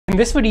In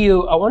this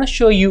video, I want to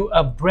show you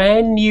a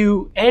brand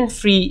new and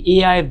free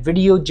AI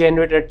video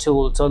generator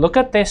tool. So look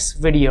at this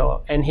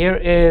video, and here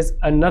is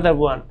another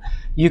one.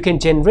 You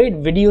can generate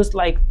videos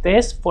like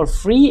this for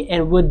free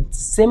and with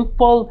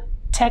simple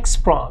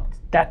text prompt.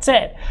 That's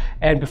it.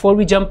 And before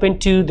we jump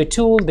into the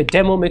tool, the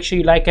demo, make sure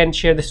you like and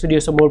share this video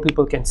so more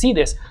people can see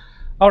this.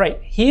 All right,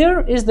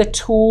 here is the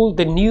tool,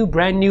 the new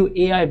brand new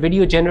AI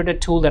video generator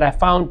tool that I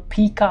found,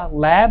 Pika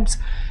Labs.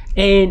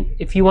 And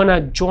if you want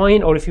to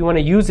join or if you want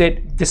to use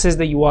it, this is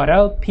the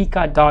URL,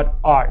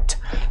 pika.art.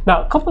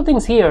 Now, a couple of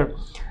things here.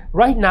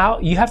 Right now,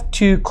 you have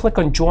to click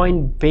on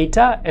join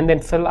beta and then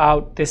fill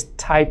out this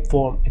type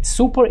form. It's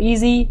super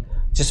easy,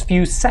 just a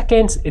few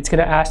seconds. It's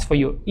going to ask for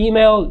your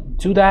email,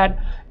 do that.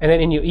 And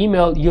then in your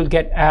email, you'll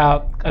get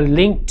a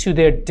link to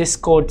their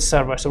Discord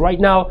server. So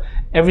right now,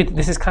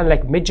 this is kind of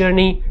like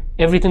Midjourney.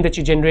 Everything that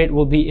you generate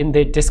will be in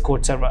the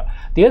Discord server.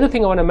 The other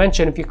thing I want to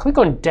mention, if you click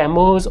on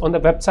demos on the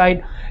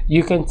website,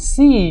 you can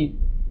see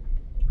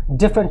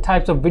different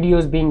types of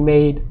videos being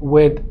made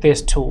with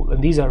this tool,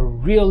 and these are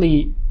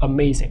really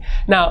amazing.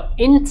 Now,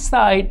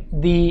 inside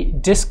the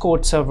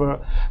Discord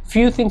server,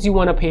 few things you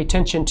want to pay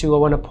attention to, I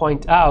want to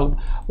point out.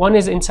 One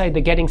is inside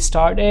the getting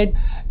started.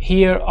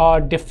 Here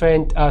are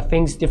different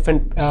things,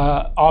 different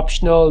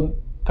optional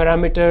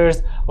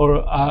parameters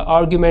or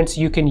arguments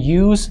you can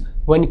use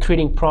when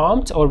creating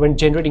prompts or when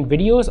generating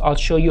videos. I'll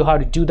show you how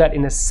to do that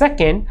in a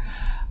second.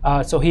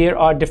 So here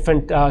are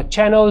different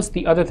channels.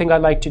 The other thing I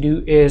like to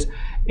do is,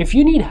 if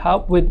you need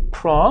help with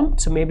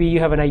prompts, so maybe you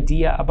have an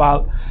idea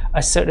about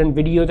a certain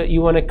video that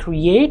you want to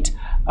create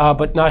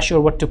but not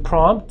sure what to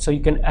prompt, so you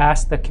can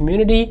ask the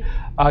community.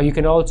 You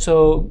can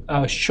also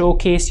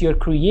showcase your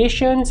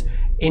creations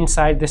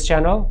inside this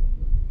channel.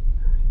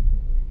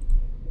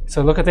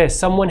 So look at this,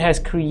 someone has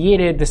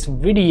created this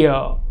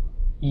video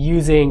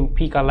using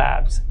Pika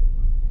Labs.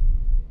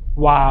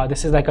 Wow,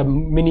 this is like a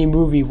mini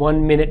movie,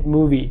 1 minute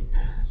movie.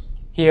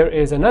 Here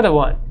is another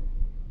one.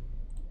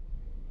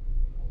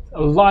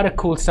 A lot of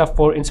cool stuff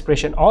for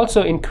inspiration.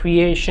 Also in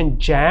Creation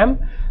Jam,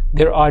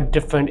 there are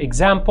different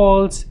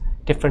examples,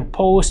 different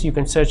posts. You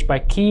can search by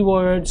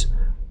keywords.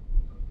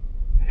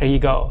 Here you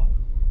go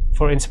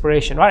for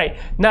inspiration. All right,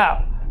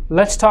 now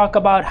let's talk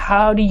about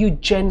how do you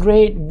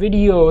generate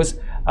videos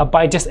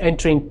by just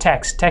entering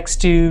text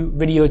to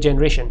video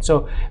generation.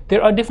 So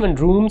there are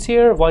different rooms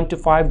here, 1 to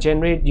 5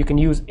 generate. You can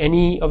use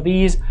any of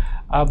these.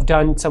 I've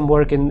done some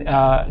work in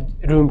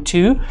room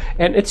 2,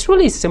 and it's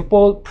really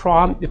simple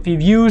prompt. If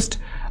you've used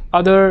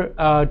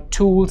other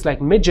tools like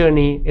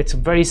Midjourney, it's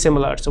very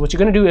similar. So what you're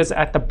going to do is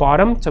at the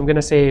bottom, so I'm going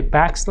to say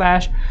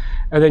 /,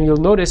 and then you'll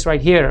notice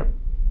right here,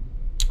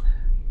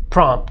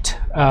 prompt,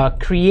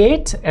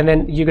 create, and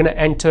then you're going to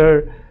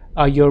enter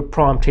your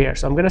prompt here.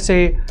 So I'm going to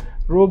say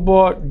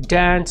robot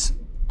dance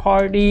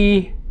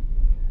party,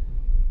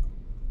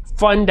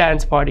 fun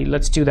dance party.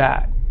 Let's do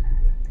that.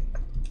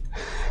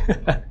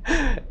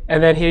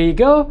 And then here you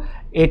go.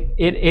 It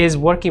is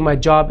working. My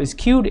job is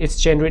queued.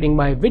 It's generating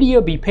my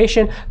video. Be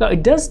patient. Now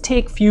it does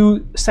take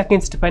few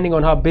seconds depending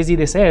on how busy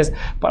this is,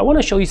 but I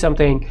want to show you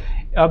something.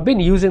 I've been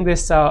using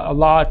this a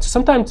lot.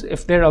 Sometimes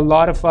if there are a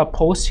lot of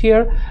posts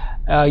here,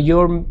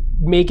 you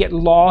may get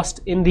lost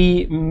in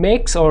the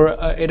mix or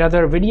in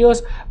other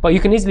videos, but you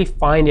can easily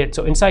find it.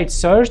 So inside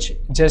search,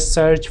 just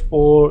search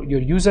for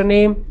your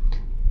username.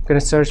 I'm going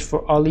to search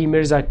for Ali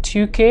Mirza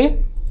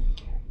 2K,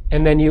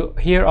 and then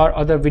here are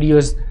other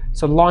videos.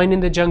 So Lion in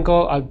the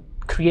Jungle, I've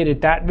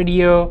created that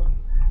video.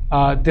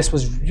 This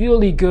was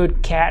really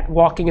good, cat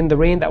walking in the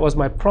rain. That was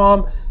my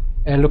prompt,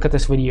 and look at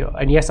this video.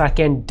 And yes, I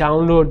can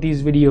download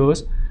these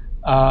videos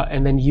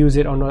and then use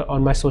it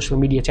on my social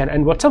media channel.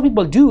 And what some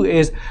people do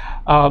is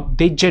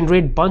they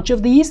generate a bunch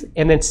of these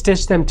and then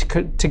stitch them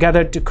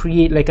together to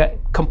create like a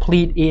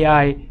complete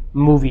AI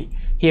movie.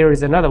 Here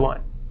is another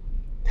one.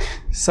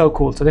 So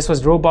cool. So this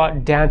was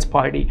robot dance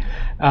party,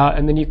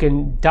 and then you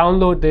can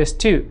download this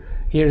too.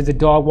 Here's the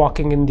dog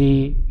walking in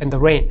the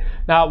rain.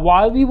 Now,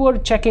 while we were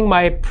checking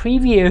my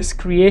previous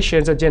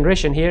creations or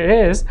generation, here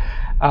is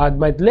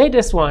my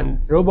latest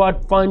one,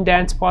 robot fun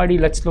dance party.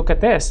 Let's look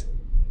at this.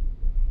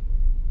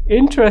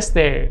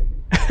 Interesting.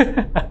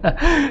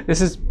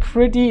 This is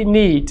pretty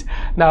neat.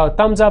 Now,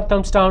 thumbs up,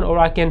 thumbs down, or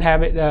I can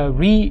have it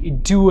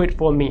redo it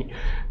for me.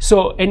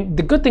 So, and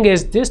the good thing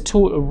is this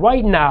tool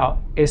right now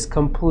is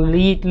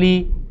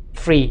completely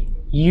free.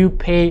 You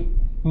pay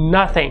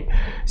nothing.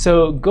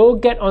 So go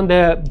get on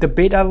the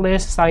beta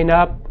list, sign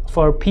up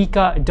for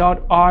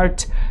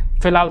pika.art,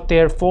 fill out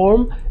their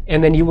form,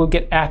 and then you will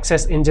get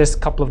access in just a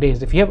couple of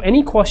days. If you have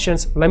any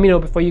questions, let me know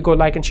before you go.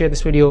 Like and share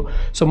this video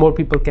so more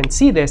people can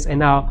see this. And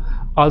now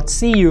I'll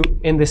see you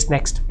in this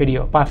next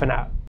video. Bye for now.